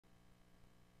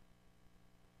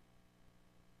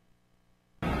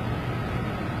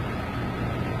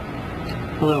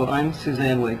Hello, I'm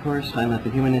Suzanne Wakehorst. I'm at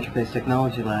the Human Interface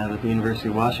Technology Lab at the University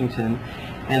of Washington,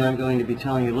 and I'm going to be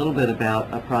telling you a little bit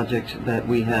about a project that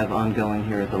we have ongoing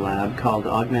here at the lab called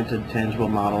Augmented Tangible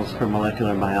Models for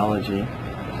Molecular Biology.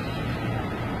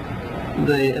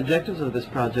 The objectives of this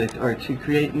project are to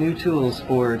create new tools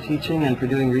for teaching and for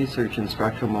doing research in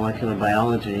structural molecular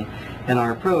biology, and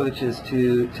our approach is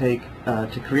to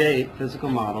create physical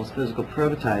models, physical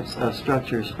prototypes of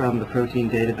structures from the protein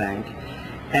data bank,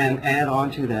 and add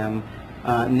onto them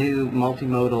new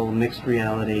multimodal mixed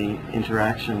reality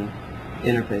interaction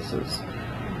interfaces.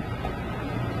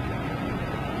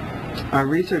 Our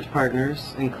research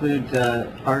partners include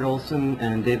Art Olson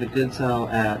and David Goodsell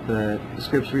at the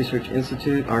Scripps Research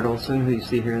Institute. Art Olson, who you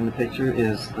see here in the picture,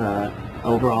 is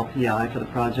overall PI for the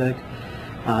project.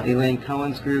 Elaine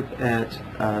Cohen's group at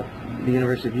the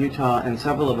University of Utah, and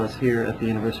several of us here at the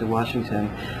University of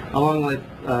Washington, along with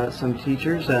some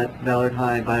teachers at Ballard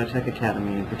High Biotech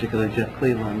Academy, in particular Jeff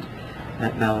Cleveland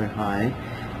at Ballard High.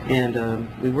 And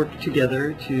we worked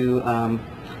together to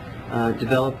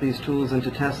develop these tools and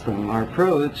to test them. Our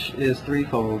approach is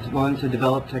threefold. One, to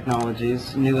develop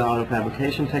technologies, new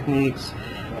auto-fabrication techniques,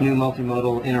 new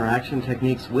multimodal interaction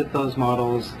techniques with those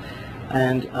models,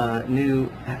 and new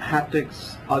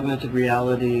haptics, augmented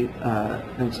reality,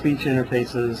 and speech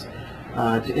interfaces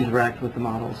to interact with the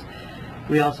models.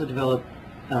 We also develop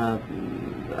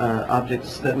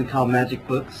objects that we call magic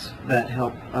books that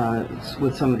help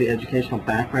with some of the educational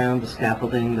background, the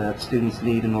scaffolding that students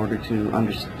need in order to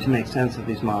make sense of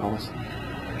these models.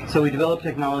 So we develop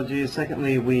technologies.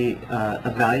 Secondly, we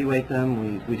evaluate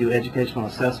them. We do educational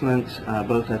assessment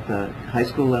both at the high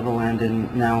school level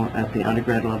and now at the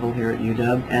undergrad level here at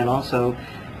UW, and also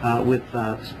with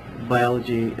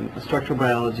structural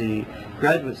biology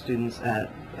graduate students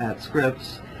at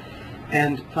Scripps.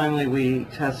 And finally, we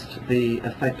test the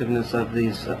effectiveness of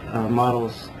these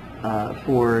models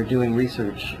for doing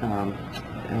research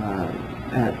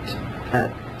at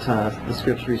the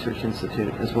Scripps Research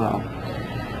Institute as well.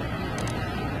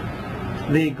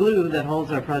 The glue that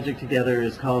holds our project together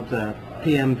is called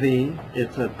PMV.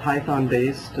 It's a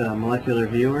Python-based molecular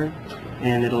viewer,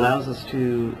 and it allows us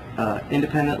to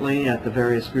independently, at the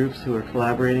various groups who are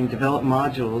collaborating, develop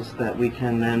modules that we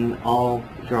can then all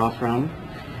draw from.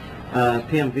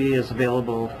 PMV is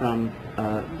available from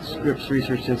Scripps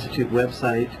Research Institute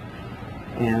website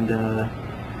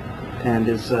and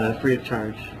is free of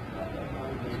charge.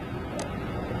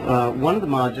 One of the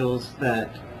modules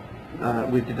that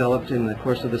we've developed in the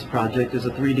course of this project is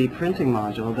a 3D printing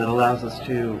module that allows us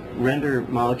to render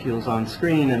molecules on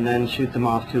screen and then shoot them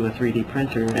off to a 3D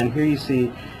printer. And here you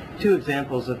see two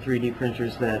examples of 3D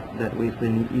printers that we've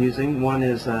been using. One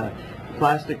is a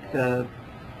plastic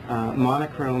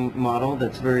monochrome model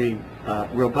that's very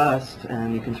robust,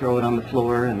 and you can throw it on the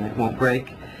floor and it won't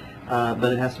break,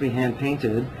 but it has to be hand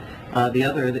painted. The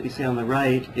other that you see on the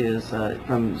right is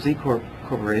from Z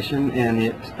Corporation, and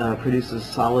it produces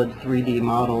solid 3D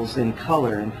models in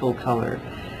color, in full color.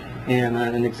 And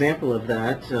an example of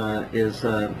that is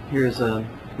here's a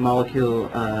molecule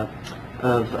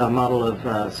a model of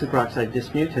superoxide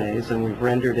dismutase, and we've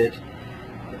rendered it.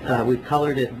 We've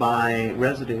colored it by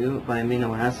residue, by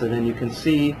amino acid, and you can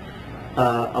see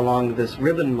along this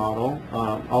ribbon model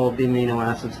all of the amino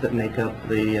acids that make up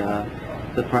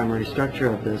the primary structure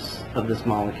of this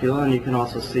molecule, and you can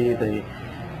also see the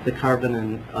carbon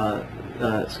and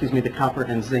the copper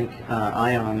and zinc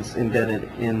ions embedded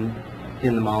in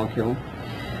the molecule.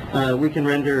 We can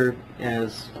render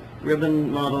as ribbon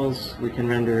models. We can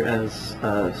render as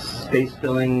space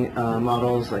filling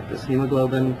models like this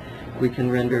hemoglobin. We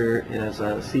can render as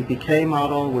a CPK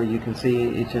model where you can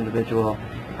see each individual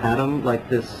atom, like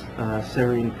this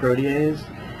serine protease.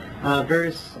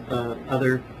 Various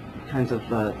other kinds of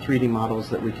 3D models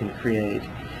that we can create.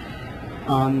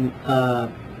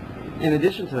 In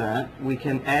addition to that, we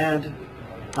can add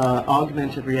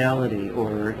augmented reality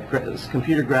or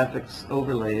computer graphics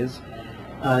overlays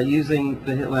using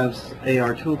the HitLab's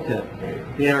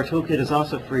ARToolkit. The ARToolkit is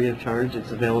also free of charge.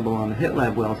 It's available on the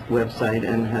HitLab website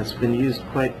and has been used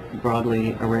quite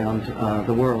broadly around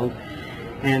the world.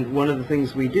 And one of the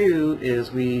things we do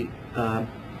is we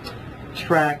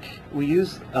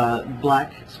use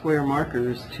black square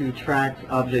markers to track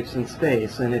objects in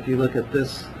space. And if you look at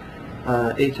this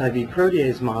HIV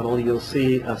protease model, you'll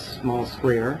see a small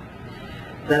square.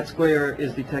 That square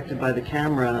is detected by the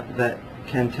camera that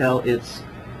can tell its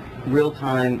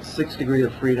real-time 6 degree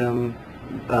of freedom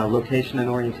location and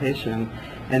orientation,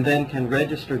 and then can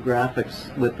register graphics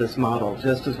with this model,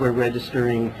 just as we're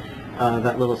registering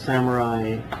that little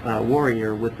samurai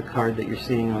warrior with the card that you're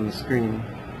seeing on the screen.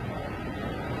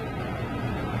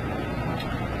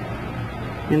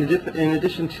 In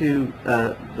addition to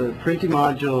the printing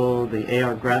module, the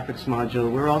AR graphics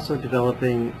module, we're also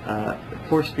developing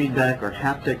force feedback or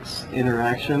haptics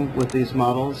interaction with these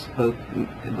models, both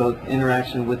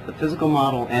interaction with the physical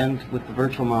model and with the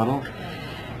virtual model,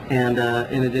 and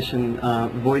in addition,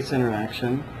 voice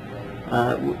interaction.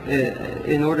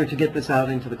 In order to get this out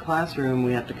into the classroom,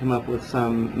 we have to come up with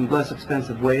some less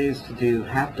expensive ways to do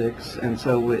haptics, and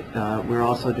so we're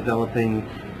also developing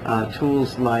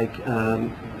tools like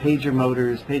pager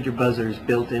motors, pager buzzers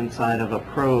built inside of a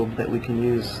probe that we can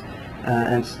use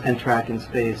and track in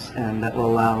space, and that will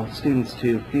allow students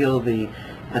to feel the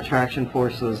attraction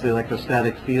forces, the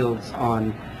electrostatic fields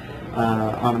on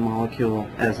a molecule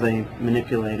as they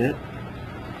manipulate it.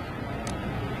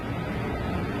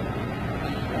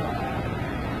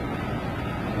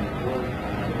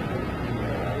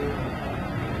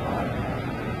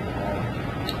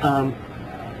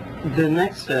 The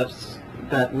next steps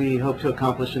that we hope to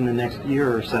accomplish in the next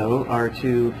year or so are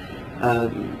to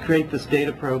create this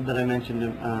data probe that I mentioned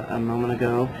a moment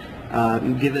ago,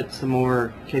 give it some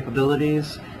more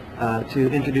capabilities,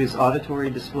 to introduce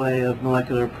auditory display of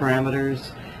molecular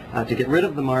parameters, to get rid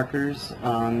of the markers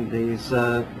on these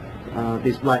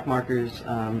black markers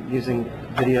using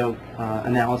video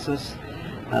analysis,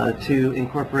 to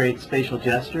incorporate spatial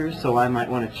gestures. So I might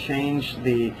want to change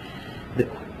the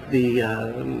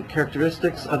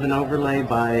characteristics of an overlay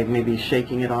by maybe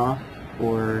shaking it off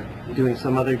or doing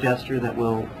some other gesture that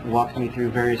will walk me through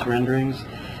various renderings.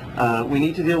 We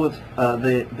need to deal with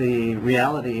the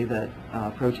reality that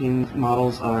protein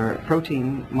molecules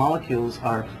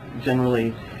are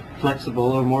generally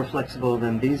flexible or more flexible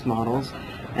than these models,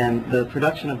 and the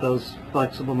production of those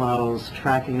flexible models,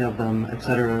 tracking of them,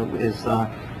 etc., is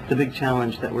the big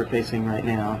challenge that we're facing right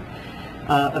now.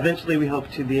 Eventually we hope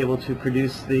to be able to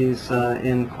produce these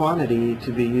in quantity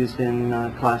to be used in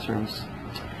classrooms,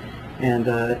 and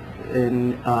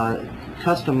in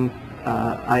custom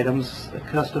items,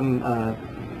 custom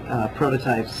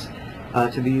prototypes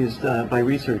to be used by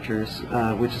researchers,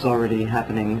 which is already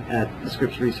happening at the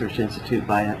Scripps Research Institute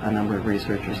by a number of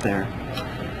researchers there.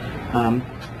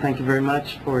 Thank you very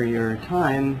much for your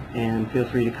time, and feel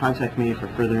free to contact me for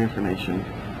further information.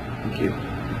 Thank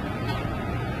you.